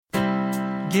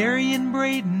Gary and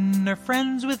Braden are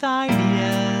friends with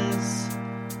ideas.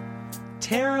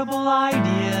 Terrible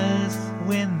ideas.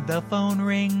 When the phone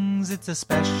rings, it's a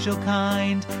special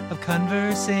kind of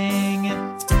conversing.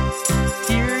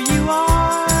 Here you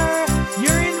are,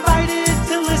 you're invited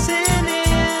to listen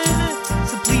in.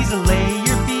 So please allay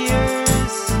your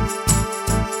fears,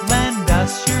 lend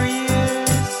us your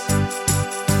ears.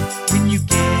 When you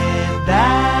get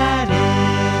that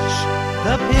itch,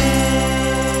 the pitch.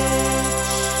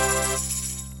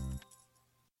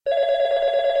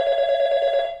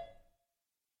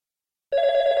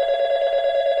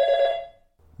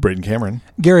 Braden Cameron.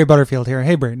 Gary Butterfield here.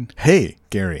 Hey, Braden. Hey,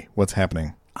 Gary. What's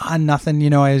happening? Nothing.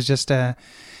 You know, I was just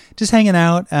hanging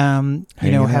out. Hanging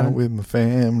out with my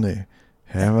family,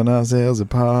 having ourselves a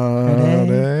party.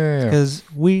 Because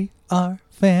we are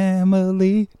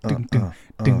family.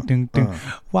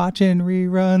 Watching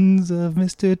reruns of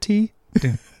Mr. T.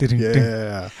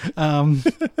 Yeah.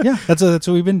 Yeah, that's what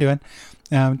we've been doing.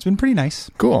 It's been pretty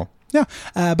nice. Cool. Yeah,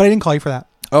 but I didn't call you for that.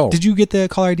 Oh. Did you get the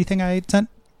caller ID thing I sent?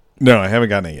 No, I haven't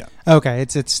gotten it yet. Okay,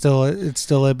 it's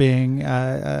still being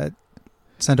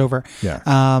sent over.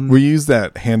 Yeah. We use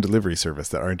that hand delivery service,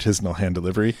 that artisanal hand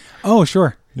delivery. Oh,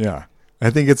 sure. Yeah. I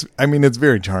think it's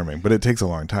very charming, but it takes a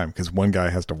long time because one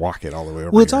guy has to walk it all the way over.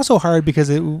 Well, it's also hard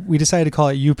because we decided to call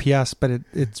it UPS, but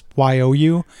it's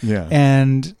YOU. Yeah.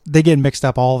 And they get mixed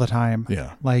up all the time.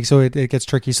 Yeah. Like, so it gets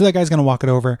tricky. So that guy's going to walk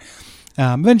it over.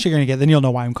 Eventually you're going to then you'll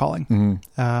know why I'm calling.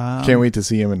 Mm-hmm. Can't wait to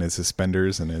see him in his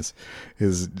suspenders and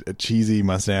his cheesy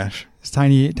mustache. His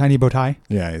tiny bow tie.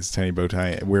 Yeah, his tiny bow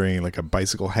tie, wearing like a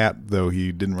bicycle hat, though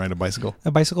he didn't ride a bicycle. A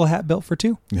bicycle hat built for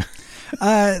two.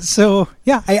 Yeah. So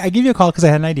yeah, I gave you a call because I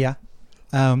had an idea.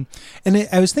 And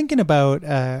I was thinking about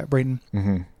Braden.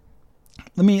 Mm-hmm.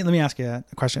 Let me ask you a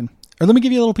question. Or let me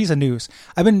give you a little piece of news.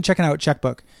 I've been checking out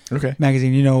Checkbook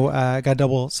magazine. You know, got a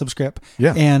double subscript.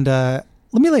 Yeah. And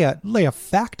let me lay a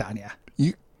fact on you.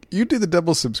 You do the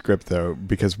double subscript though,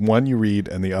 because one you read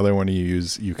and the other one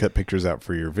you cut pictures out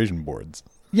for your vision boards.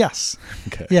 Yes.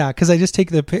 Okay. Yeah, because I just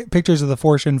take the pictures of the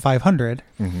Fortune 500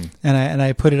 and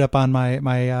I put it up on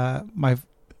my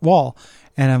wall,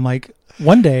 and I'm like,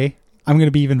 one day I'm going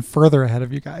to be even further ahead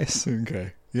of you guys.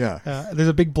 Okay. Yeah. There's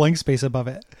a big blank space above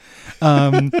it,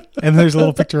 and there's a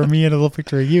little picture of me and a little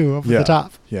picture of you up at the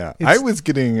top. Yeah, It's I was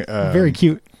getting very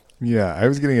cute. Yeah, I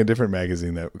was getting a different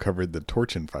magazine that covered the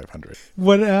Torchin 500.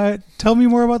 What? Tell me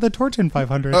more about the Torchin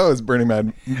 500. Oh, it's Burning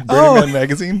Man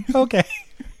magazine. Okay.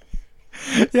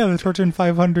 Yeah, the Torchin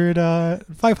 500.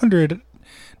 500,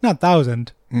 not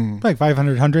 1,000. Like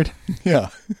 500. Yeah.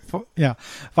 Yeah,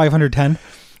 510.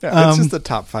 Yeah, it's just the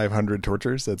top 500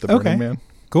 tortures at the Burning Man.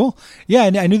 Cool. Yeah,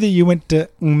 I knew that you went to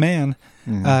Man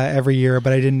every year,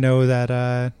 but I didn't know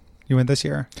that you went this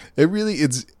year.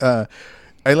 It's.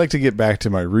 I like to get back to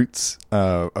my roots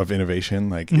of innovation.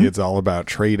 Like it's all about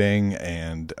trading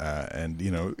and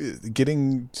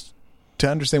getting to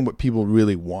understand what people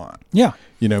really want. Yeah.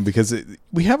 You know, because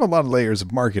we have a lot of layers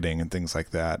of marketing and things like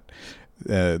that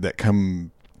that come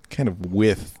kind of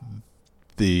with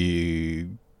the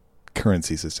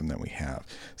currency system that we have.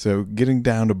 So getting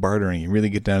down to bartering, you really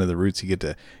get down to the roots. You get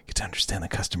to understand the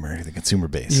customer, the consumer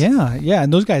base. Yeah, yeah,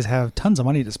 and those guys have tons of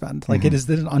money to spend. Like it is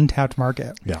an untapped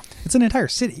market. Yeah, it's an entire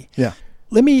city. Yeah.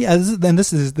 Let me. This kind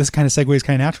of segues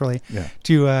kind of naturally. Yeah.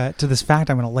 To this fact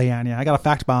I'm going to lay on you. I got a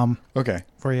fact bomb. Okay.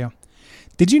 For you.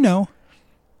 Did you know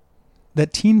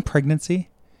that teen pregnancy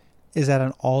is at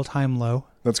an all-time low?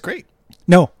 That's great.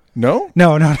 No. No.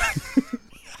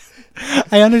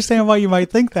 I understand why you might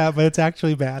think that, but it's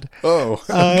actually bad. Oh,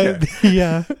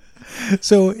 okay.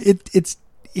 So it's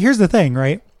here's the thing,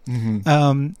 right?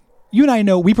 Mm-hmm. You and I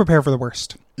know we prepare for the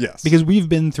worst. Yes. Because we've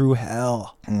been through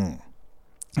hell.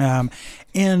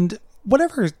 And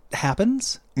whatever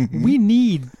happens, we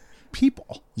need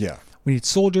people. Yeah. We need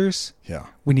soldiers. Yeah.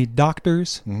 We need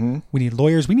doctors. Mm-hmm. We need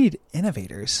lawyers. We need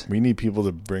innovators. We need people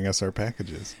to bring us our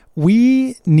packages.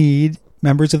 We need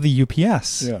members of the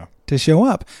UPS. Yeah. To show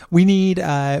up. We need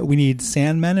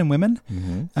Sandmen and women.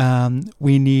 Mm-hmm.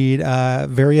 We need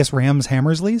various Rams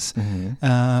Hammersleys.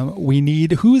 Mm-hmm. We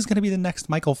need who is going to be the next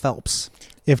Michael Phelps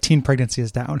if teen pregnancy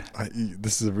is down.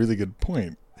 This is a really good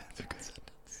point.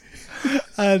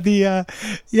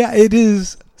 It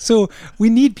is. So we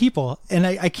need people, and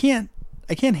I can't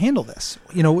handle this.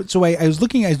 You know. So I was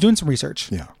doing some research.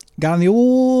 Yeah. Got on the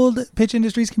old Pitch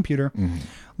Industries computer. Mm-hmm.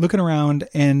 Looking around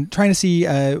and trying to see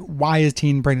why is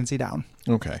teen pregnancy down.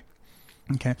 Okay.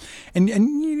 And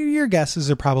your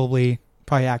guesses are probably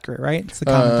accurate, right? It's the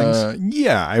common things.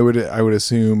 Yeah, I would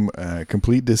assume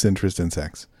complete disinterest in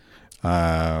sex.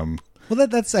 Well,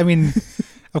 that's I mean,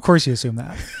 Of course you assume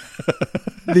that.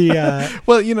 The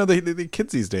Well, the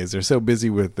kids these days, they're so busy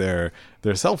with their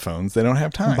cell phones, they don't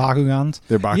have time. Bakugans.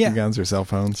 Their Bakugans or cell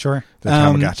phones. Sure. Their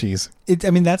Tamagotchis.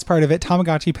 That's part of it.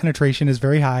 Tamagotchi penetration is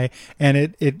very high, and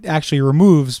it actually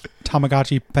removes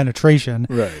Tamagotchi penetration,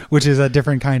 Right. which is a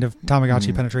different kind of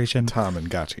Tamagotchi penetration. Tom and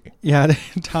Gotchi. Yeah,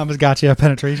 Tamagotchi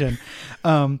penetration.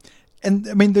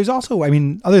 There's also,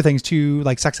 other things too,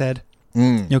 like sex ed.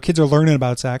 Kids are learning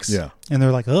about sex. Yeah. And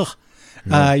they're like, ugh.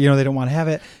 Yeah. They don't want to have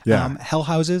it. Yeah. Hell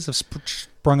houses have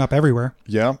sprung up everywhere.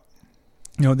 Yeah.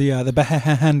 The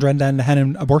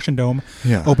Behen abortion dome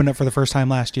opened up for the first time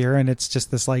last year, and it's just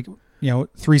this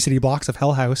 3 city blocks of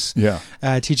hell house. Yeah.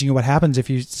 Teaching you what happens if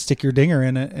you stick your dinger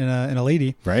in a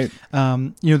lady. Right.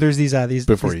 There's these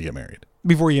before you get married.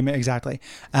 Before you exactly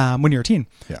when you're a teen.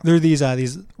 Yeah. There are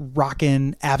these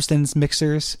rockin' abstinence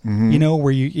mixers.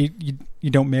 Where you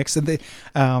don't mix. And they,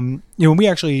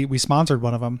 we sponsored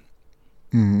one of them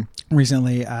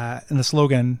recently. And the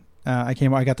slogan. I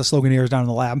got the slogan ears down in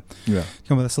the lab. Yeah.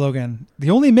 Come with a slogan.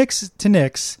 The only mix to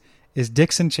nix is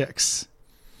dicks and chicks.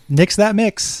 Nix that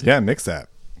mix. Yeah, nix that.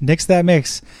 Nix that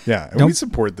mix. Yeah, and we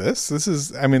support this. This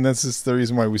is the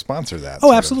reason why we sponsor that.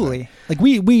 Oh, absolutely. Like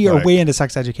we are way into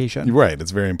sex education. You're right. It's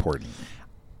very important.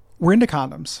 We're into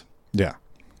condoms. Yeah.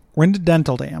 We're into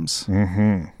dental dams.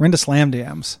 Mm-hmm. We're into slam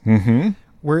dams. Mm-hmm.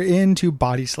 We're into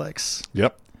body slicks.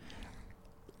 Yep.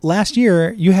 Last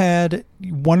year, you had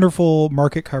wonderful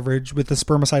market coverage with the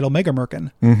spermicidal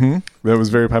megamerkin. Mm-hmm. That was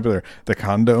very popular. The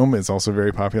condom is also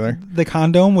very popular. The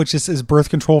condom, which is birth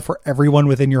control for everyone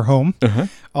within your home,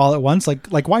 all at once, like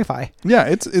Wi-Fi. Yeah,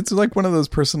 it's like one of those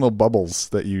personal bubbles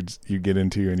that you get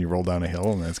into and you roll down a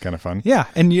hill, and that's kind of fun. Yeah,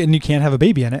 and you can't have a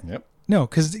baby in it. Yep. No,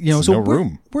 because no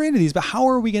room. We're into these, but how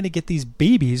are we going to get these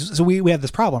babies? So we have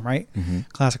this problem, right? Mm-hmm.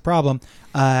 Classic problem.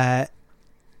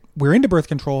 We're into birth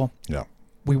control. Yeah.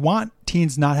 We want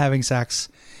teens not having sex.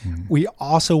 Mm-hmm. We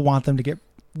also want them to get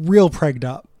real pregged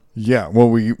up. Yeah. Well,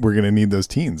 we're going to need those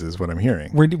teens, is what I'm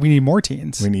hearing. We need more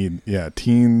teens. We need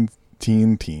teens.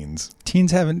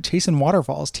 Teens chasing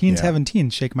waterfalls. Teens having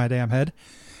teens. Shake my damn head.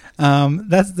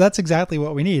 That's exactly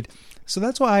what we need. So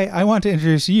that's why I want to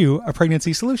introduce you a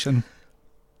pregnancy solution.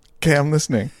 Okay, I'm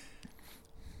listening.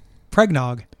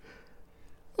 Preggnog.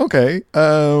 Okay.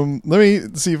 Let me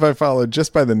see if I follow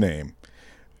just by the name.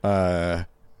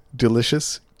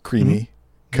 Delicious, creamy,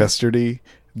 custardy,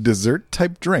 dessert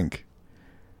type drink.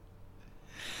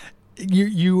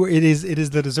 It is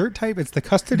the dessert type. It's the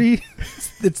custardy.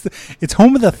 it's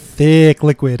home of the thick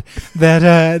liquid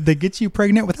that gets you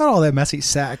pregnant without all that messy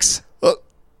sex.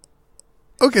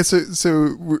 Okay,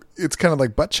 so it's kind of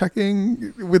like butt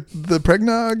chucking with the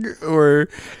Preggnog, or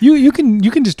you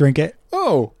can just drink it.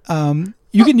 Oh,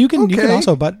 you can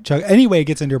also butt chug. Any way it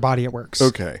gets into your body, it works.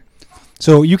 Okay.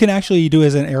 So you can actually do it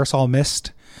as an aerosol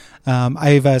mist.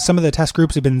 I've some of the test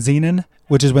groups have been Xenon,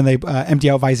 which is when they empty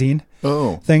out Visine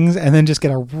things, and then just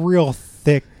get a real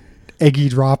thick, eggy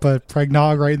drop of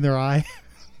Preggnog right in their eye.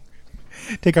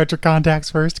 Take out your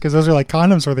contacts first, because those are like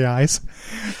condoms for the eyes.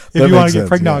 If you want to get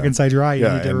Preggnog inside your eye, you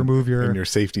need to remove your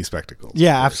safety spectacles.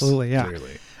 Yeah, absolutely. Yeah.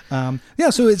 Clearly.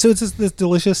 So it's this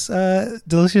delicious,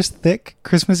 thick,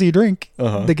 Christmassy drink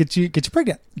that gets you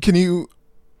pregnant. Can you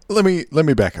let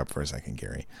me back up for a second,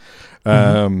 Gary?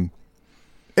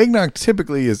 Eggnog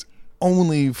typically is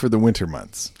only for the winter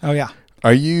months. Oh yeah.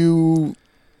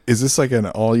 Is this like an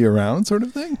all year round sort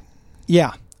of thing?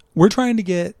 Yeah, we're trying to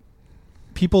get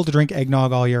people to drink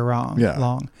eggnog all year long. Yeah.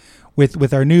 Long,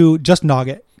 with our new Just Nog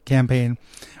It campaign.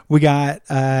 We got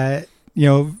famous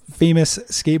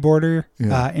skateboarder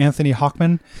Anthony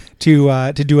Hawkman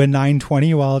to do a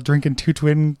 920 while drinking 2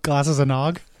 twin glasses of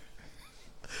nog.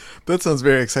 That sounds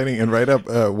very exciting and right up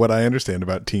what I understand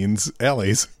about teens'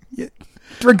 alleys. Yeah.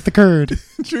 Drink the curd.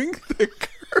 Drink the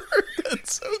curd.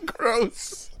 That's so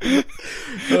gross.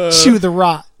 Chew the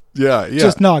rot. Yeah.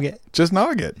 Just nog it. Just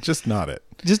nog it. Just not it.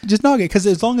 Just nog it, because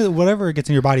as long as whatever gets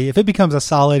in your body, if it becomes a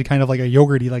solid kind of like a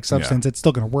yogurty like substance, it's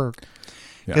still going to work.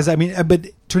 Because but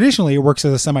traditionally it works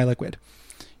as a semi-liquid.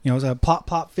 It's a plop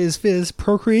plop fizz fizz.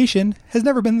 Procreation has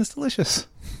never been this delicious.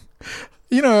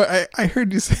 I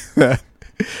heard you say that,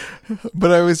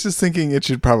 but I was just thinking it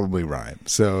should probably rhyme.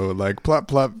 So like plop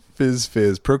plop fizz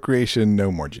fizz. Procreation,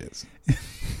 no more jizz.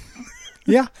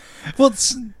 Yeah. Well,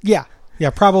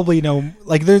 probably no.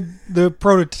 Like the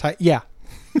prototype. Yeah.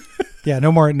 Yeah,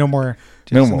 no more in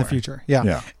the future.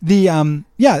 Yeah. And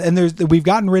we've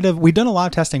done a lot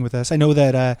of testing with this. I know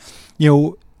that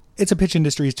it's a pitch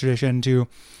industry's tradition to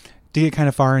get kind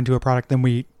of far into a product, then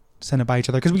we send it by each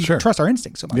other because we trust our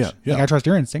instincts so much. Yeah. Like I trust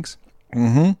your instincts.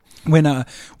 When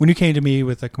you came to me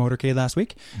with the motorcade last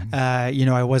week,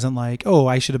 I wasn't like, oh,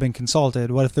 I should have been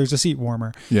consulted. What if there's a seat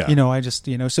warmer? Yeah. I just,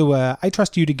 so I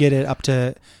trust you to get it up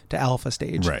to alpha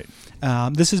stage. Right.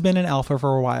 This has been in alpha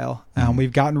for a while.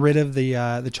 We've gotten rid of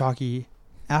the chalky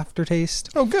aftertaste.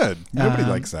 Oh, good. Nobody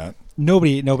likes that.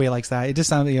 Nobody likes that. It just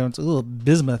sounds, it's a little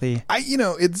bismuthy.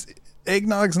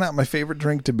 Eggnog's not my favorite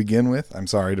drink to begin with. I'm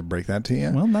sorry to break that to you.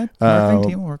 Well, our drink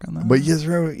team will work on that. But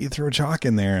you throw chalk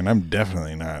in there, and I'm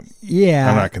definitely not.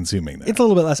 Yeah, I'm not consuming that. It's a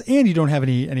little bit less, and you don't have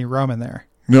any rum in there.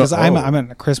 No, because I'm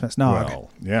in a Christmas nog. Well,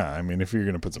 yeah. I mean, if you're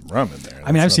going to put some rum in there,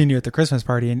 I've seen you at the Christmas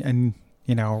party, and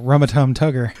rum-a-tum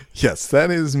tugger. Yes, that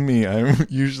is me. I'm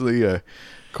usually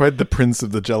quite the prince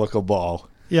of the jellicle ball.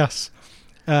 Yes,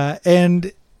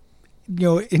 and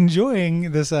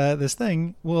enjoying this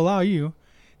thing will allow you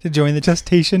to join the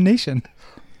Gestation Nation.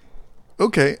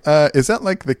 Okay, is that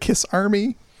like the Kiss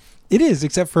Army? It is,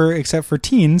 except for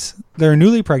teens. They're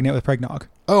newly pregnant with Preggnog.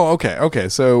 Oh, okay.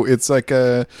 So it's like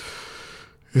a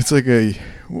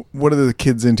what are the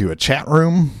kids into? A chat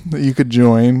room that you could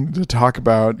join to talk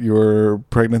about your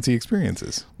pregnancy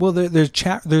experiences. Well,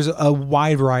 there's a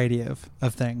wide variety of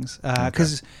things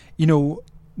because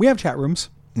we have chat rooms.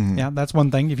 Mm-hmm. Yeah, that's one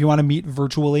thing. If you want to meet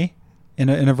virtually in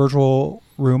a virtual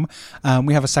room,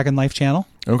 we have a Second Life channel.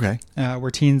 Okay. Where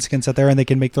teens can sit there and they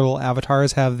can make their little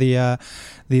avatars have the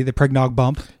Preggnog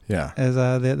bump. Yeah. As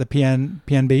the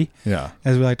PNB. Yeah.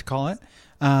 As we like to call it.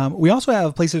 We also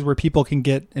have places where people can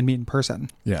get and meet in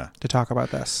person. Yeah. To talk about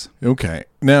this. Okay.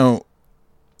 Now,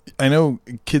 I know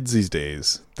kids these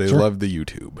days, they love the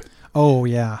YouTube. Oh,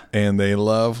 yeah. And they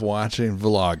love watching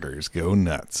vloggers go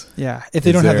nuts. Yeah. If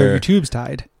they don't have their YouTubes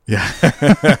tied. Yeah.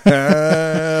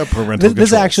 Parental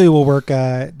this actually will work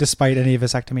despite any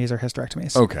vasectomies or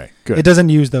hysterectomies. Okay, good. It doesn't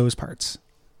use those parts.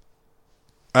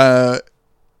 But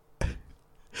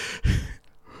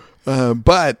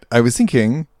I was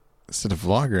thinking, instead of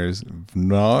vloggers,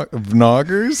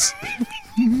 vnoggers?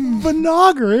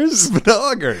 Vnoggers?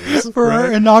 For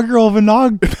our inaugural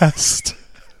Vnog Fest.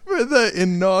 For the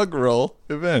inaugural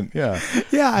event, yeah.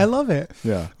 Yeah, I love it.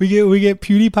 Yeah. We get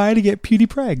PewDiePie to get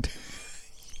PewDiePregged.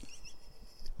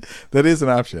 That is an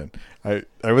option. I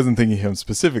wasn't thinking him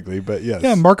specifically, but yes.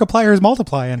 Yeah, Markiplier's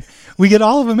multiplying. We get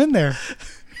all of them in there.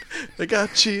 They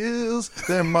got chills.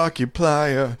 They're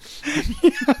Markiplier.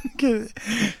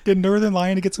 Get Northern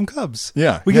Lion to get some cubs.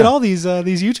 Yeah. We get all these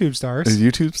YouTube stars.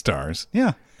 YouTube stars.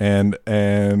 Yeah. And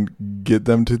get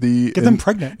them to the them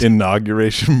pregnant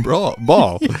inauguration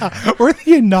ball. Yeah, or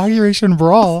the inauguration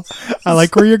brawl. I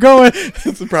like where you're going.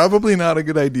 It's probably not a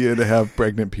good idea to have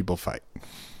pregnant people fight.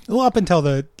 Well, up until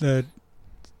the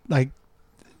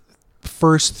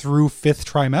first through fifth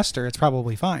trimester, it's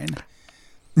probably fine.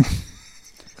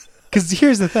 Because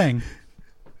here's the thing,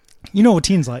 you know what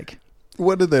teens like?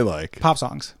 What do they like? Pop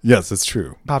songs. Yes, that's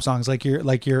true. Pop songs like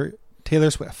your Taylor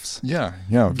Swift's. Yeah.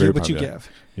 Very Get what popular. you give.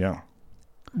 Yeah.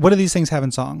 What do these things have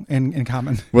in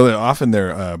common? Well, often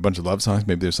they're a bunch of love songs.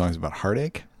 Maybe they're songs about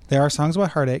heartache. There are songs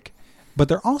about heartache, but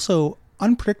they're also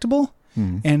unpredictable,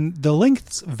 and the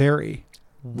lengths vary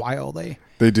wildly.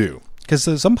 They do.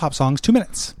 Because some pop songs, 2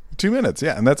 minutes. 2 minutes,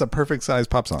 yeah. And that's a perfect size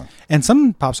pop song. And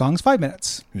some pop songs, 5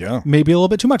 minutes. Yeah. Maybe a little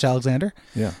bit too much, Alexander.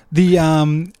 Yeah.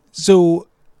 So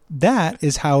that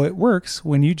is how it works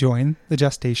when you join the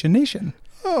Gestation Nation.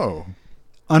 Oh.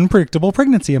 Unpredictable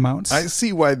pregnancy amounts. I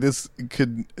see why this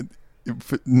could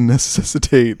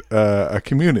necessitate a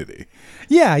community.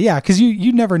 Yeah, because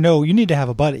you never know. You need to have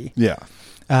a buddy. Yeah.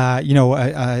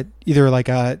 Either like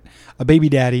a baby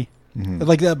daddy,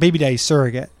 like a baby daddy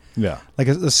surrogate. Yeah. Like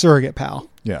a surrogate pal.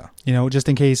 Yeah. Just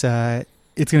in case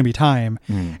it's going to be time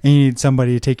and you need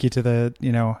somebody to take you to the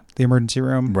emergency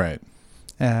room. Right.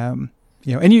 And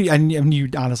you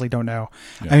honestly don't know.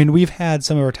 Yeah. I mean, we've had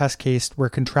some of our test case where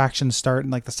contractions start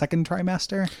in like the second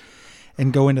trimester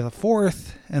and go into the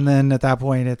fourth. And then at that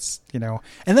point it's,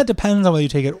 and that depends on whether you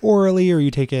take it orally or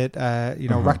you take it,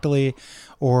 rectally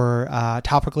or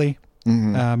topically.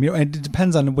 Mm-hmm. And it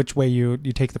depends on which way you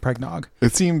take the Preggnog.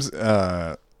 It seems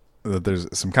that there's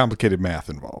some complicated math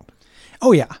involved.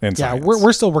 Oh yeah. And yeah. science.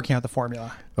 We're still working out the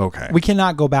formula. Okay. We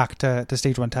cannot go back to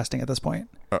stage 1 testing at this point.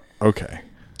 Okay.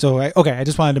 So, I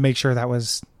just wanted to make sure that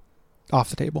was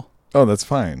off the table. Oh, that's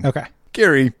fine. Okay.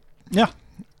 Gary. Yeah.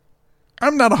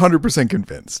 I'm not 100%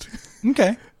 convinced.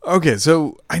 Okay. Okay,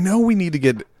 so I know we need to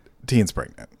get teens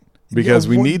pregnant. Because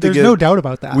there's no doubt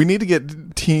about that. We need to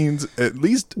get teens at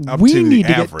least up we to need the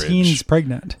to average. get teens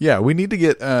pregnant. Yeah, we need to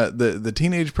get the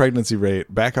teenage pregnancy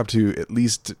rate back up to at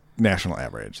least national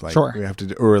average. Like sure. We have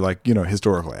to, or like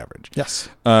historical average. Yes.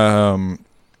 And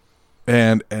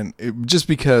just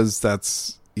because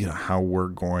that's how we're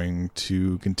going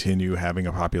to continue having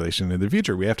a population in the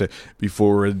future. We have to be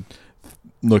forward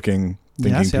looking,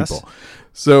 thinking people.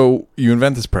 So you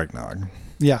invent this Preggnog.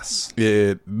 Yes.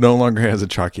 It no longer has a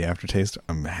chalky aftertaste.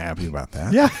 I'm happy about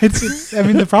that. Yeah, it's I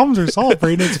mean, the problems are solved,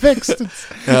 Braden. It's fixed.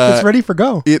 It's ready for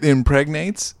go. It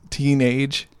impregnates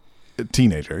teenagers.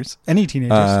 Any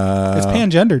teenagers. It's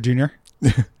pangender, Junior.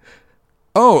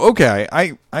 Oh, okay.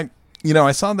 I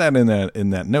saw that in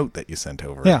that note that you sent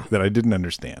over that I didn't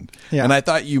understand. Yeah. And I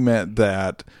thought you meant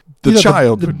that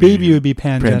the baby would be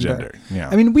pangender. Yeah.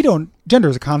 I mean, gender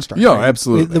is a construct. Yeah, right?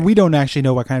 absolutely. We don't actually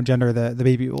know what kind of gender the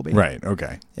baby will be. Right.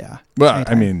 Okay. Yeah. Well,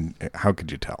 anytime. I mean, how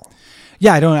could you tell?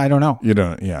 Yeah, I don't know. You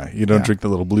don't drink the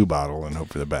little blue bottle and hope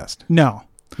for the best. No.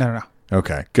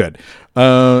 Okay, good.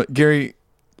 Gary,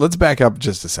 let's back up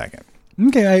just a second.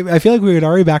 Okay, I feel like we had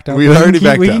already backed up. We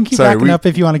can keep backing up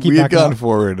if you want to keep backing up. We've gone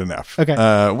forward enough. Okay.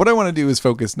 What I want to do is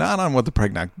focus not on what the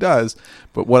Preggnog does,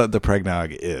 but what the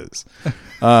Preggnog is.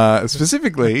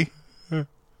 Specifically,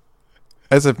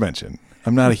 as I've mentioned,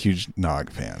 I'm not a huge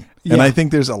nog fan. Yeah. And I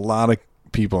think there's a lot of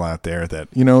people out there that,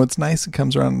 it's nice it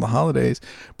comes around in the holidays,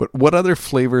 but what other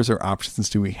flavors or options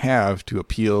do we have to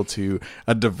appeal to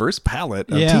a diverse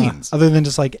palette of teens? Other than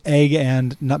just like egg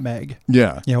and nutmeg.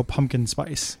 Yeah. Pumpkin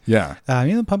spice. Yeah.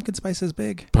 Pumpkin spice is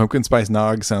big. Pumpkin spice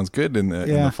nog sounds good in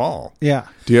the fall. Yeah.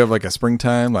 Do you have like a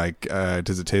springtime? Like,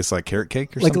 does it taste like carrot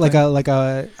cake or something? Like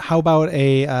a how about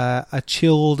a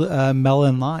chilled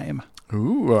melon lime?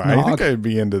 Ooh, I think I'd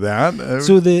be into that.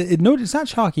 So it's not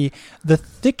chalky. The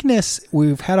thickness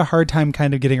we've had a hard time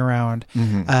kind of getting around,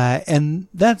 and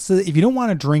that's if you don't want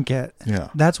to drink it. Yeah,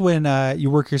 that's when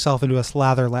you work yourself into a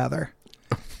lather.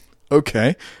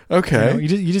 Okay.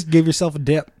 You just give yourself a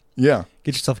dip. Yeah,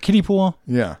 get yourself a kiddie pool.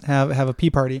 Yeah, have a pea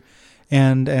party,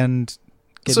 and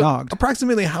get nogged.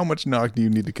 Approximately how much nog do you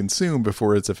need to consume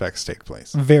before its effects take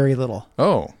place? Very little.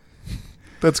 Oh.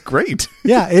 That's great.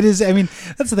 Yeah, it is. I mean,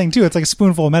 that's the thing too. It's like a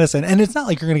spoonful of medicine, and it's not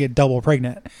like you're going to get double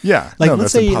pregnant. Yeah,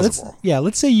 let's say impossible.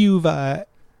 Let's say you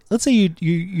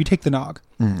take the nog.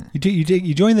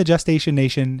 You join the gestation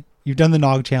nation. You've done the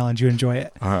nog challenge. You enjoy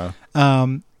it.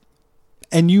 And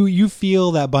you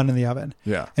feel that bun in the oven.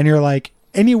 Yeah, and you're like,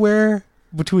 anywhere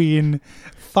between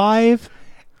 5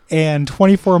 and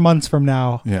 24 months from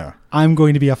now. Yeah, I'm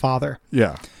going to be a father.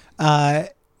 Yeah.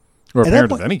 Or a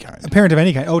parent of any kind. A parent of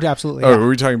any kind. Oh, absolutely. Oh, were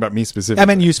we talking about me specifically? I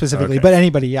meant you specifically, but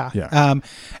anybody, yeah.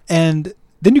 And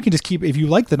then you can just keep, if you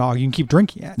like the nog, you can keep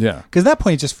drinking it. Yeah. Because at that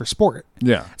point, it's just for sport.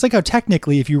 Yeah. It's like how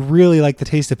technically, if you really like the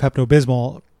taste of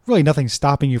Pepto-Bismol, really nothing's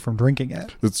stopping you from drinking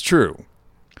it. That's true.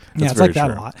 It's like that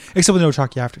a lot. Except with no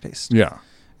chalky aftertaste. Yeah.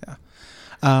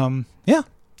 Yeah.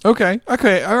 Okay.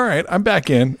 All right. I'm back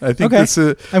in. I think this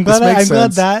I'm glad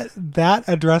sense. that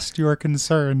addressed your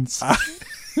concerns.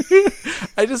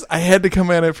 I had to come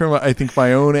at it from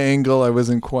my own angle. I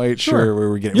wasn't quite sure where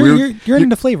we're getting. You're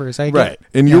into flavors, right?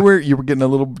 And you were getting a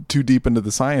little too deep into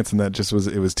the science, and that just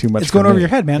was too much. It's going over your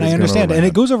head, man. I understand, and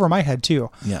it goes over my head too.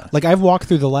 Yeah, like I've walked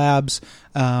through the labs.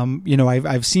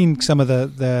 I've seen some of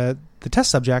the test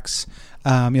subjects.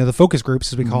 The focus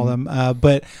groups as we call them,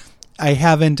 but I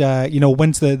haven't.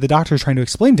 Once the doctor's trying to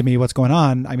explain to me what's going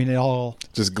on, I mean, it all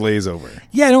just glaze over.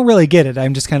 Yeah, I don't really get it.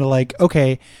 I'm just kind of like,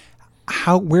 okay.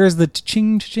 Where's the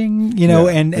ching,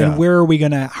 and where are we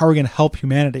how are we gonna help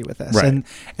humanity with this? Right.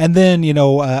 And then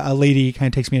a lady kind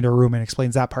of takes me into a room and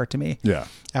explains that part to me. Yeah.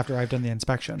 After I've done the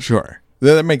inspection. Sure,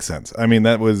 that makes sense. I mean,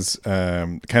 that was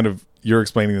kind of you're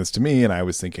explaining this to me, and I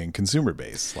was thinking consumer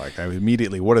based. Like I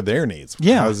immediately, what are their needs?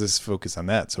 Yeah. How does this focus on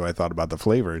that? So I thought about the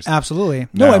flavors. Absolutely.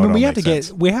 No, I mean we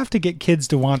have to get kids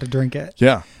to want to drink it.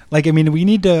 Yeah. Like, I mean, we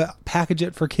need to package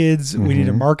it for kids. We need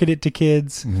to market it to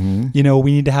kids. We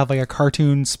need to have like a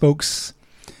cartoon spokes,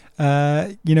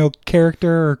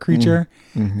 character or creature,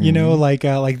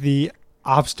 like the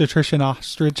obstetrician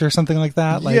ostrich or something like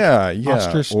that. Like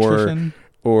ostrich-trician.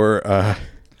 Or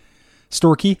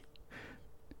Storky.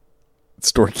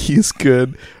 Storky is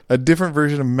good. A different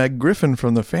version of Meg Griffin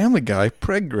from the Family Guy,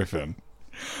 Preg Griffin.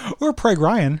 Or Preg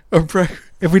Ryan. Or Preg.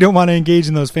 If we don't want to engage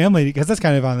in those family, because that's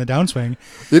kind of on the downswing.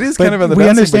 It is kind of on the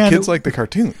downswing, but kids like the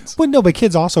cartoons. Well, no, but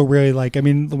kids also really like, I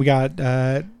mean, we got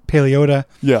Paleota.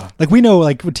 Yeah. Like, we know,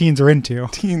 like, what teens are into.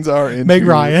 Teens are into. Meg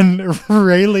Ryan,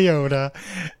 Ray Liotta,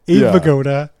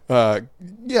 Abe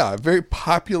Vigoda. Very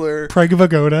popular. Preg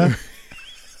Vigoda.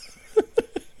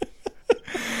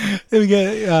 We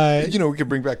get, we could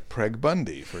bring back Preg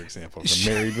Bundy, for example,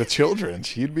 from Married with Children.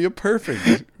 She'd be a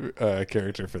perfect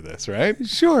character for this, right?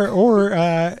 Sure. Or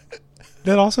that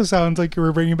also sounds like you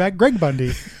were bringing back Greg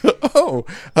Bundy. Or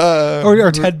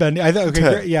Ted Bundy. I thought,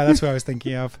 Ted. Yeah, that's what I was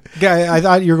thinking of. I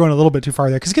thought you were going a little bit too far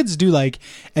there because kids do like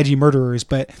edgy murderers,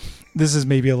 but this is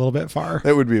maybe a little bit far.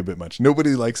 That would be a bit much.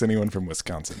 Nobody likes anyone from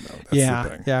Wisconsin, though. That's the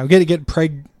thing. Yeah. We got to get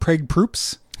Preg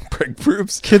Proops. Preg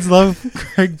Proops. Kids love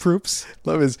Preg Proops.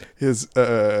 Love his He's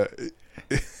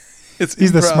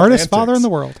the smartest father in the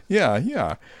world.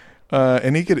 Yeah.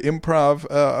 And he could improv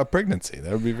a pregnancy.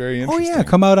 That would be very interesting. Oh, yeah.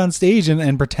 Come out on stage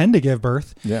and pretend to give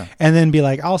birth. Yeah. And then be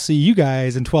like, I'll see you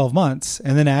guys in 12 months.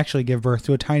 And then actually give birth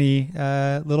to a tiny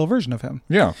little version of him.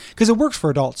 Yeah. Because it works for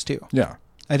adults, too. Yeah.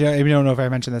 I don't know if I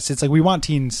mentioned this. It's like we want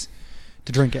teens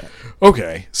to drink it.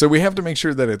 Okay. So we have to make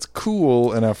sure that it's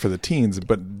cool enough for the teens,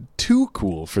 but too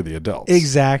cool for the adults.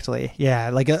 Exactly. Yeah.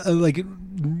 Like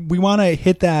we want to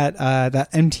hit that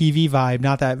MTV vibe,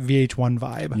 not that VH1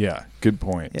 vibe. Yeah. Good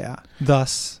point. Yeah.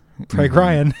 Thus, Craig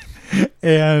Ryan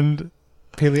and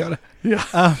Paleota.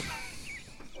 Yeah.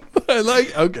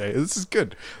 Okay, this is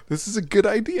good. This is a good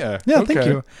idea. Yeah, okay. thank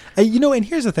you. And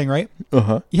here's the thing, right?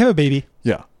 Uh-huh. You have a baby.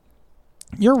 Yeah.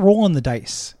 You're rolling the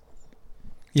dice.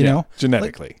 You know?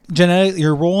 Genetically.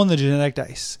 You're rolling the genetic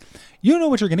dice. You don't know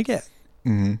what you're going to get.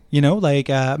 Mm-hmm. You know, like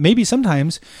maybe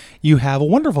sometimes you have a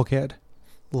wonderful kid,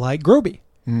 like Groby.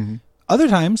 Mm-hmm. Other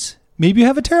times, maybe you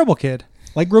have a terrible kid,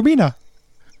 like Grobina.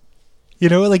 You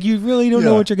know, like you really don't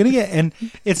know what you're going to get. And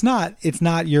it's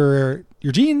not your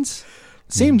genes.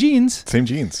 Same genes. Same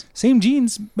genes. Same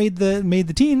genes made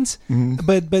the teens,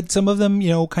 but some of them,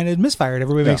 kind of misfired.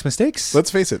 Everybody makes mistakes. Let's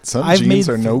face it, some genes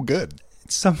are no good.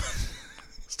 Some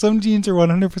genes are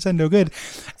 100% no good,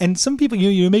 and some people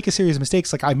you make a series of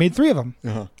mistakes. Like I made 3 of them.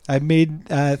 Uh-huh. I've made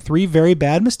 3 very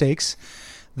bad mistakes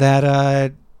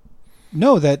that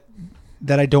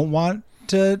that I don't want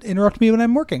to interrupt me when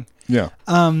I'm working. Yeah.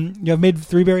 I've made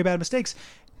 3 very bad mistakes.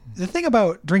 The thing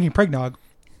about drinking Preggnog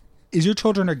is your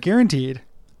children are guaranteed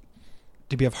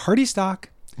to be of hearty stock,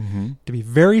 to be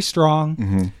very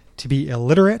strong, to be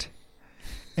illiterate,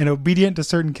 and obedient to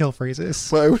certain kill phrases.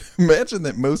 Well, I would imagine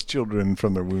that most children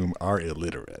from the womb are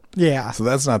illiterate. Yeah. So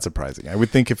that's not surprising. I would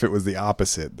think if it was the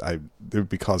opposite, there would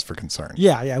be cause for concern.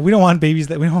 Yeah. We don't want any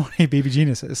baby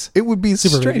geniuses. It would be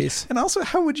super strange. babies. And also,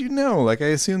 how would you know? Like, I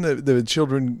assume that the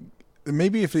children,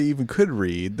 maybe if they even could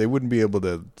read, they wouldn't be able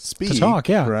to speak. To talk,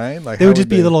 yeah. Right? Like, they would just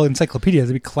be little encyclopedias.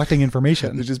 They'd be collecting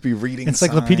information. They'd just be reading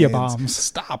encyclopedia signs. bombs.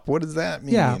 Stop. What does that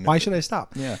mean? Yeah. Why should I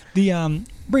stop? Yeah. The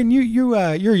Brayden, you're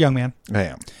a young man. I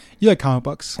am. You like comic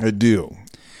books. I do.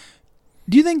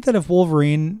 Do you think that if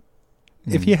Wolverine,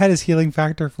 if he had his healing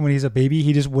factor from when he's a baby,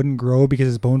 he just wouldn't grow because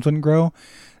his bones wouldn't grow?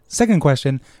 Second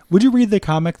question, would you read the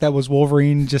comic that was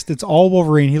Wolverine, it's all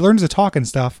Wolverine. He learns to talk and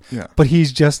stuff, but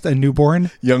he's just a newborn.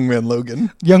 Young man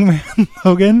Logan. Yeah.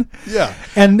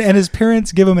 And his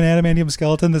parents give him an adamantium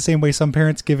skeleton the same way some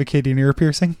parents give a kid an ear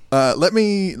piercing? Let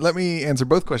me answer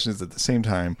both questions at the same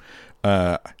time.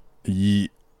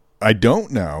 I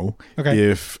don't know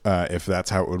if that's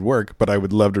how it would work, but I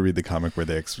would love to read the comic where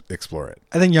they explore it.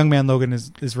 I think Young Man Logan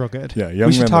is real good. Yeah,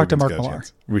 we should talk to Mark Millar.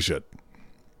 We should.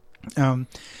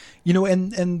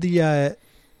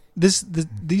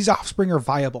 These offspring are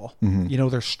viable.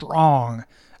 They're strong,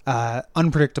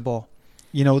 unpredictable.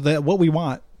 What we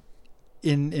want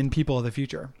in people of the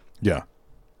future. Yeah.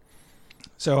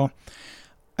 So,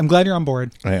 I'm glad you're on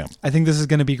board. I am. I think this is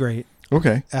going to be great.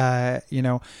 Okay.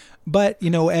 But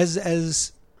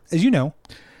as you know,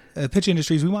 pitch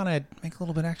industries, we want to make a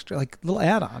little bit extra, like a little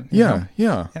add-on. Yeah. Do you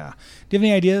have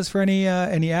any ideas for any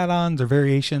add-ons or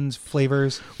variations,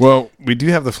 flavors? Well, we do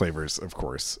have the flavors, of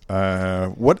course.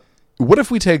 What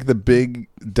if we take the big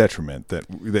detriment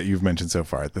that you've mentioned so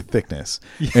far, the thickness,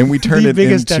 and we turn it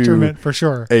biggest into detriment for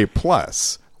sure a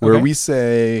plus, where we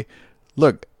say,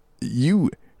 look,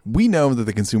 we know that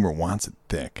the consumer wants it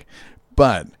thick,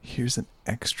 but here's an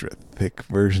extra thick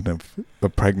version of the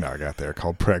Preggnog out there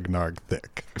called Preggnog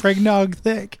Thick. Preggnog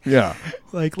Thick. Yeah.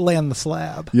 Like land the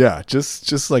slab. Yeah,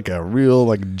 just like a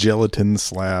real gelatin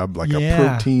slab, like a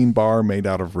protein bar made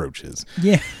out of roaches.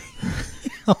 Yeah.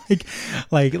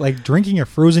 like drinking a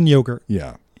frozen yogurt.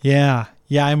 Yeah. Yeah.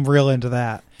 Yeah, I'm real into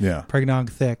that. Yeah.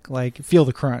 Preggnog Thick. Like feel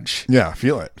the crunch. Yeah,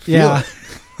 feel it. Feel it.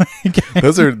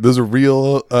 Those are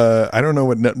real. I don't know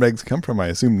what nutmegs come from. I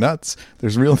assume nuts.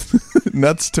 There's real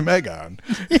nuts to meg on.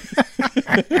 Yeah.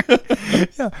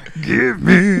 Give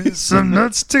me some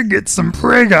nuts to get some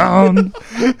preg on.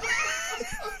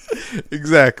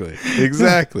 Exactly.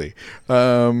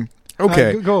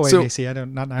 Okay. Go away, so, AC.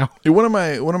 Not now. One of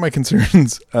my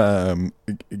concerns,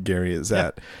 Gary, is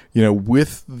that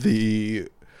with the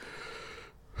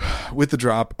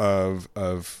drop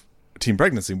of teen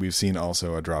pregnancy, we've seen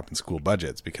also a drop in school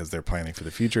budgets because they're planning for the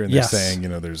future and they're saying,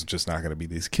 there's just not going to be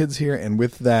these kids here. And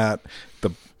with that, the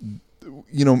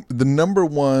number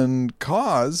one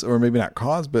cause, or maybe not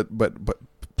cause, but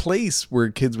place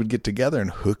where kids would get together and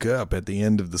hook up at the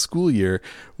end of the school year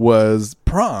was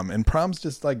prom. And prom's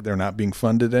just like, they're not being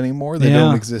funded anymore. They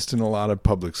don't exist in a lot of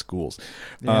public schools.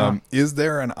 Yeah. Is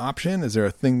there an option? Is there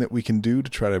a thing that we can do to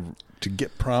try to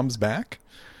get proms back?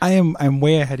 I'm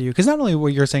way ahead of you, because not only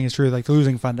what you're saying is true, like the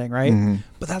losing funding, right? Mm-hmm.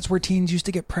 But that's where teens used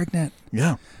to get pregnant.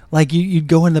 Yeah. Like you'd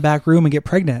go in the back room and get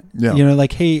pregnant. Yeah. You know,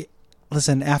 like, hey,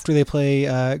 listen, after they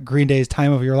play Green Day's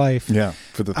Time of Your Life. Yeah.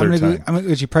 For the third time. I'm going to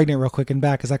get you pregnant real quick and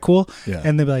back. Is that cool? Yeah.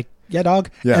 And they'd be like, yeah,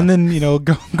 dog. Yeah. And then,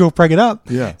 go preg it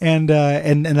up. Yeah. And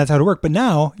that's how it worked. But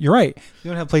now, you're right. You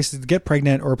don't have places to get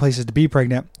pregnant or places to be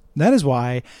pregnant. That is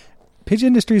why Pigeon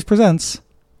Industries presents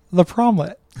the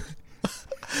Promlet.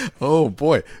 Oh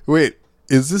boy. Wait,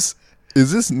 is this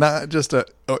not just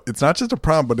it's not just a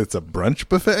prom, but it's a brunch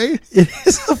buffet? It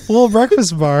is a full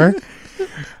breakfast bar.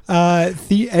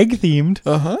 The egg themed,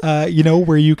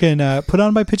 where you can put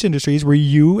on by Pitch Industries, where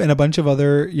you and a bunch of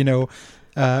other,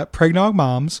 Preggnog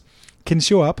moms can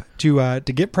show up to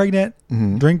get pregnant,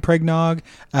 drink Preggnog.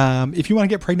 If you want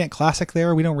to get pregnant classic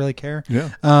there, we don't really care. Yeah.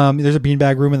 There's a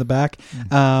beanbag room in the back.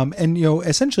 And,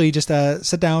 essentially just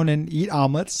sit down and eat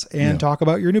omelets and talk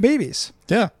about your new babies.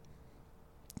 Yeah.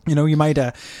 You might,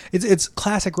 it's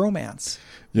classic romance.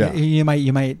 Yeah. You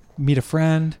might meet a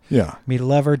friend. Yeah. Meet a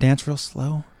lover, dance real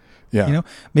slow. Yeah.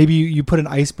 Maybe you put an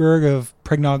iceberg of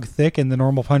Preggnog thick in the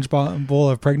normal punch bowl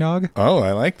of Preggnog. Oh,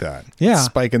 I like that. Yeah.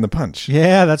 Spike in the punch.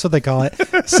 Yeah, that's what they call it.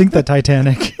 Sink the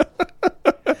Titanic.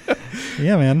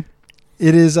 Yeah, man.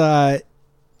 It is, they're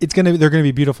gonna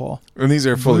be beautiful. And these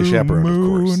are fully chaperoned, of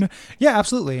course. Yeah,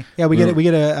 absolutly. Yeah, we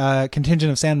get a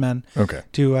contingent of sandmen. Okay.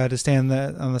 To stand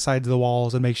on the sides of the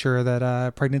walls and make sure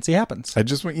that pregnancy happens. I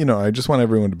just want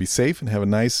everyone to be safe and have a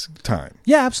nice time.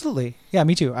 Yeah, absolutely. Yeah,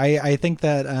 me too. I think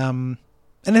that, and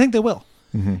I think they will.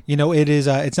 Mm-hmm. It is.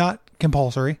 It's not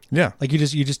compulsory. Yeah. Like you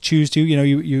just choose to.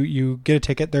 You get a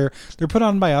ticket. They're put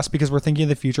on by us because we're thinking of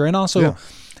the future, and also. Yeah.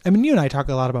 I mean, you and I talk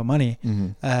a lot about money,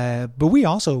 but we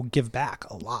also give back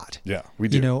a lot. Yeah, we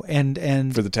do.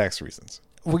 And for the tax reasons.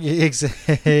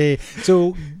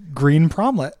 So green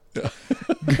promlet,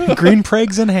 green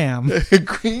pregs and ham.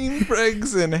 Green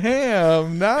pregs and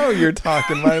ham. Now you're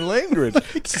talking my language.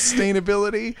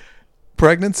 Sustainability,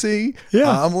 pregnancy,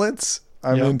 omelets.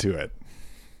 I'm into it.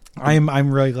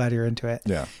 I'm really glad you're into it.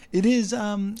 Yeah. It is.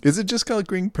 Is it just called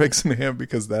green pregs and ham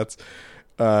because that's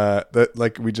that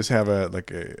like we just have a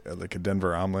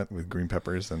Denver omelet with green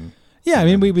peppers and I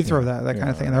mean we throw that kind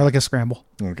of thing in there, like a scramble.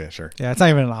 Okay, sure. Yeah, it's not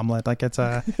even an omelet. Like it's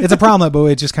a promlet, but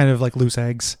it's just kind of like loose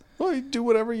eggs. Well, you do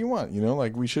whatever you want.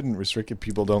 Like we shouldn't restrict if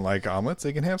people don't like omelets.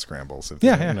 They can have scrambles. If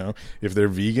if they're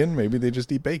vegan, maybe they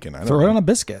just eat bacon. I don't throw know. it on a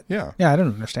biscuit. Yeah. Yeah, I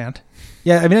don't understand.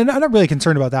 Yeah, I mean I'm not really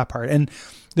concerned about that part. And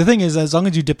the thing is, as long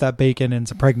as you dip that bacon in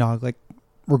some Preggnog, like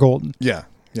we're golden. Yeah.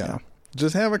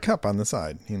 Just have a cup on the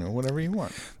side, whatever you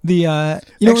want.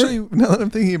 Actually, now that I'm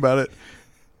thinking about it,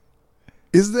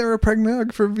 is there a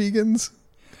Preggnog for vegans?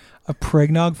 A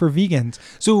Preggnog for vegans.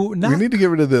 So we need to get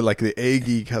rid of the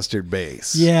eggy custard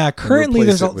base. Yeah, currently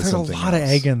there's a lot of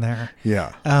egg in there.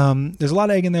 Yeah. There's a lot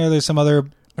of egg in there. There's some other.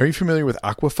 Are you familiar with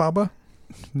aquafaba?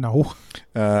 No.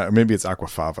 Maybe it's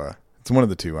aquafaba. It's one of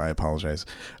the two. I apologize.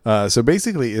 So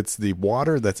basically, it's the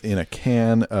water that's in a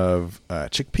can of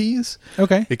chickpeas.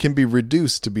 Okay. It can be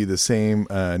reduced to be the same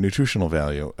nutritional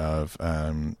value of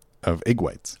egg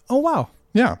whites. Oh wow.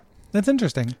 Yeah. That's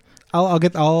interesting.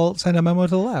 I'll send a memo to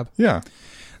the lab. Yeah.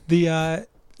 The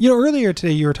earlier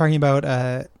today you were talking about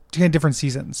different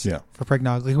seasons. Yeah. For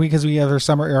Preggnog, because we have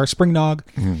our spring nog,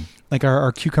 like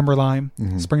our cucumber lime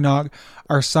spring nog,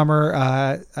 our summer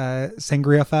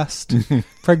sangria fest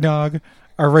Preggnog,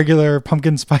 our regular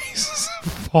pumpkin spice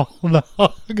fall nog.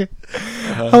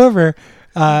 However,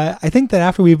 I think that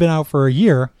after we've been out for a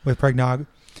year with Preggnog,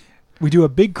 we do a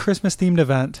big Christmas themed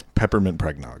event. Peppermint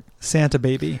Preggnog. Santa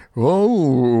baby.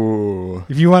 Whoa.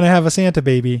 If you want to have a Santa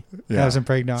baby, have some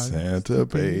Preggnog. Santa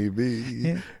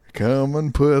baby. Come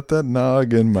and put that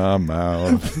nog in my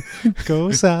mouth.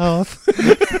 Go south.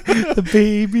 The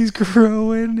baby's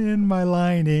growing in my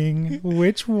lining.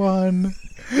 Which one?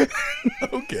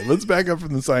 Okay, let's back up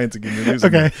from the science again.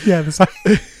 Okay, yeah, the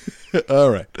science.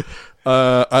 All right.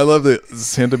 I love that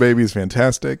Santa Baby is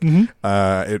fantastic.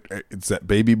 It's that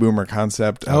baby boomer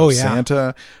concept of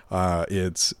Santa.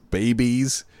 It's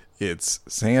babies. It's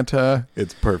Santa.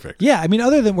 It's perfect. Yeah, I mean,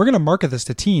 other than we're going to market this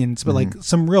to teens, but like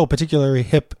some real particularly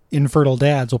hip infertile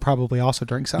dads will probably also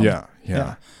drink some. Yeah.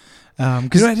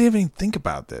 Because I didn't even think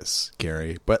about this,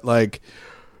 Gary, but like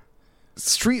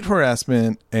street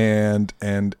harassment and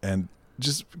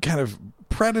just kind of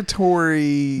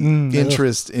predatory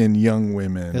interest in young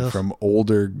women from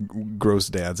older gross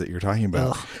dads that you're talking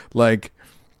about. Like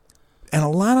And a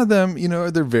lot of them,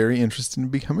 they're very interested in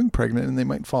becoming pregnant, and they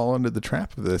might fall into the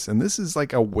trap of this. And this is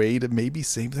like a way to maybe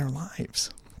save their lives.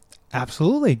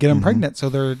 Absolutely. Get them pregnant so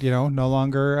they're, no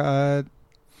longer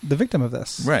the victim of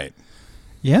this. Right.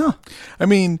 Yeah. I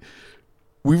mean,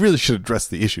 we really should address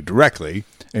the issue directly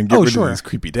and get rid of these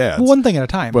creepy dads. Well, one thing at a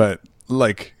time. But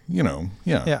yeah.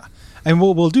 Yeah. And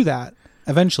we'll do that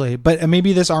eventually. But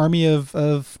maybe this army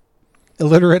of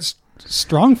illiterate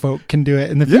strong folk can do it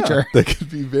in the future. That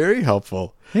could be very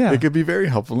helpful. Yeah. It could be very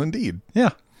helpful indeed. Yeah.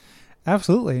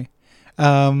 Absolutely.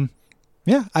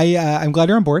 Yeah, I'm glad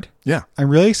you're on board. Yeah. I'm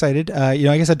really excited. Like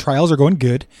I said, trials are going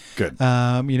good. Good.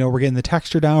 We're getting the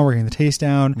texture down. We're getting the taste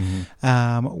down.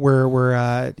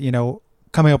 We're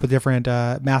coming up with different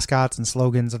mascots and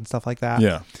slogans and stuff like that.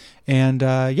 Yeah. And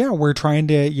we're trying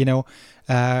to,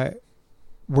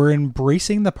 we're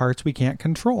embracing the parts we can't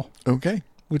control. Okay.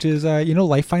 Which is,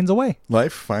 life finds a way.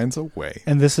 Life finds a way.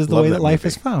 And this is the way that life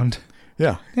is found.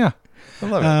 Yeah. Yeah. I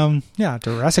love it.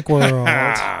 Jurassic World.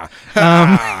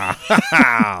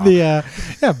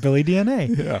 Billy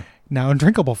DNA. Yeah. Now in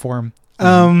drinkable form.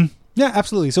 Yeah,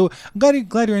 absolutely. So I'm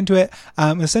glad you're into it.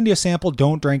 I'm gonna send you a sample.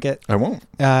 Don't drink it. I won't.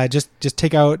 Just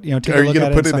take out. Take a look at it. Are you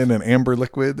gonna put it in an amber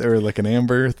liquid or like an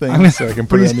amber thing so I can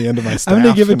put it on the end of my staff? I'm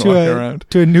gonna give it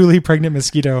to a newly pregnant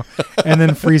mosquito and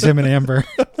then freeze him in amber.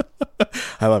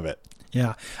 I love it.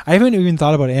 Yeah, I haven't even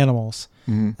thought about animals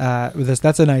with this.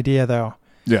 That's an idea though.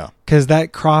 Yeah, because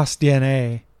that cross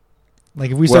DNA. Like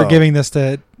if we start giving this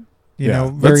to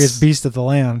various beasts of the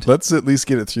land. Let's at least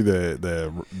get it through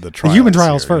the trials. The human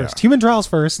trials first. Yeah. Human trials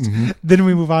first. Then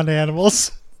we move on to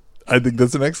animals. I think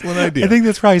that's an excellent idea. I think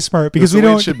that's probably smart because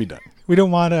it should be done. We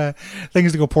don't want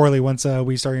things to go poorly once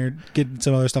we start getting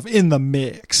some other stuff in the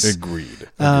mix. Agreed.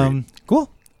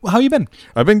 Cool. Well, how you been?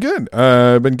 I've been good.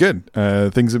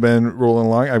 Things have been rolling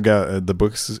along. I've got the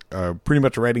books pretty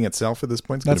much writing itself at this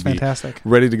point. That's fantastic.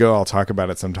 Ready to go. I'll talk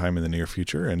about it sometime in the near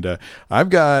future. And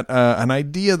I've got an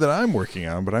idea that I'm working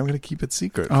on, but I'm going to keep it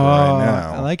secret for right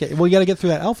now. I like it. Well, you got to get through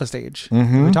that alpha stage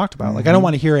that we talked about. Like, I don't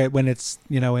want to hear it when it's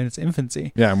in its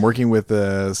infancy. Yeah, I'm working with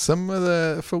some of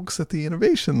the folks at the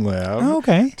Innovation Lab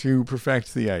to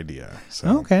perfect the idea.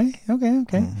 So. Okay.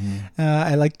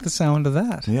 I like the sound of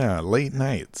that. Yeah, late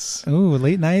nights. Ooh,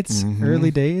 late nights, early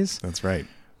days. That's right.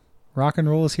 Rock and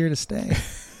roll is here to stay.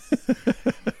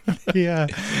 Yeah,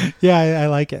 I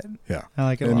like it. Yeah, I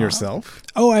like it. And yourself?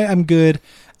 Oh, I'm good.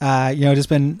 Just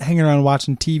been hanging around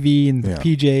watching TV and the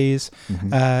PJs.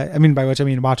 I mean, by which I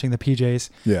mean watching the PJs.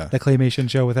 Yeah, the claymation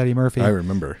show with Eddie Murphy. I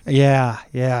remember. Yeah,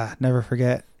 never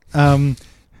forget. So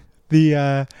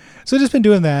just been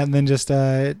doing that, and then just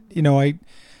I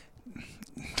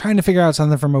trying to figure out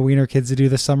something for my wiener kids to do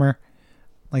this summer.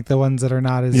 Like the ones that are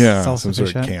not as self-sufficient. Some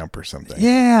sort of camp or something.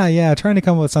 Yeah. Trying to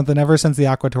come up with something. Ever since the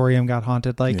aquatorium got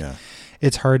haunted,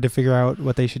 it's hard to figure out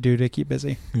what they should do to keep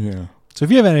busy. Yeah. So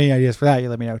if you have any ideas for that, you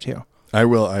let me know too. I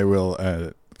will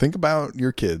think about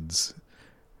your kids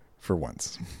for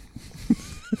once.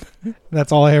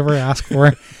 That's all I ever ask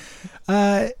for.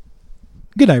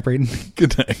 Good night, Braden.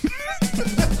 Good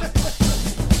night.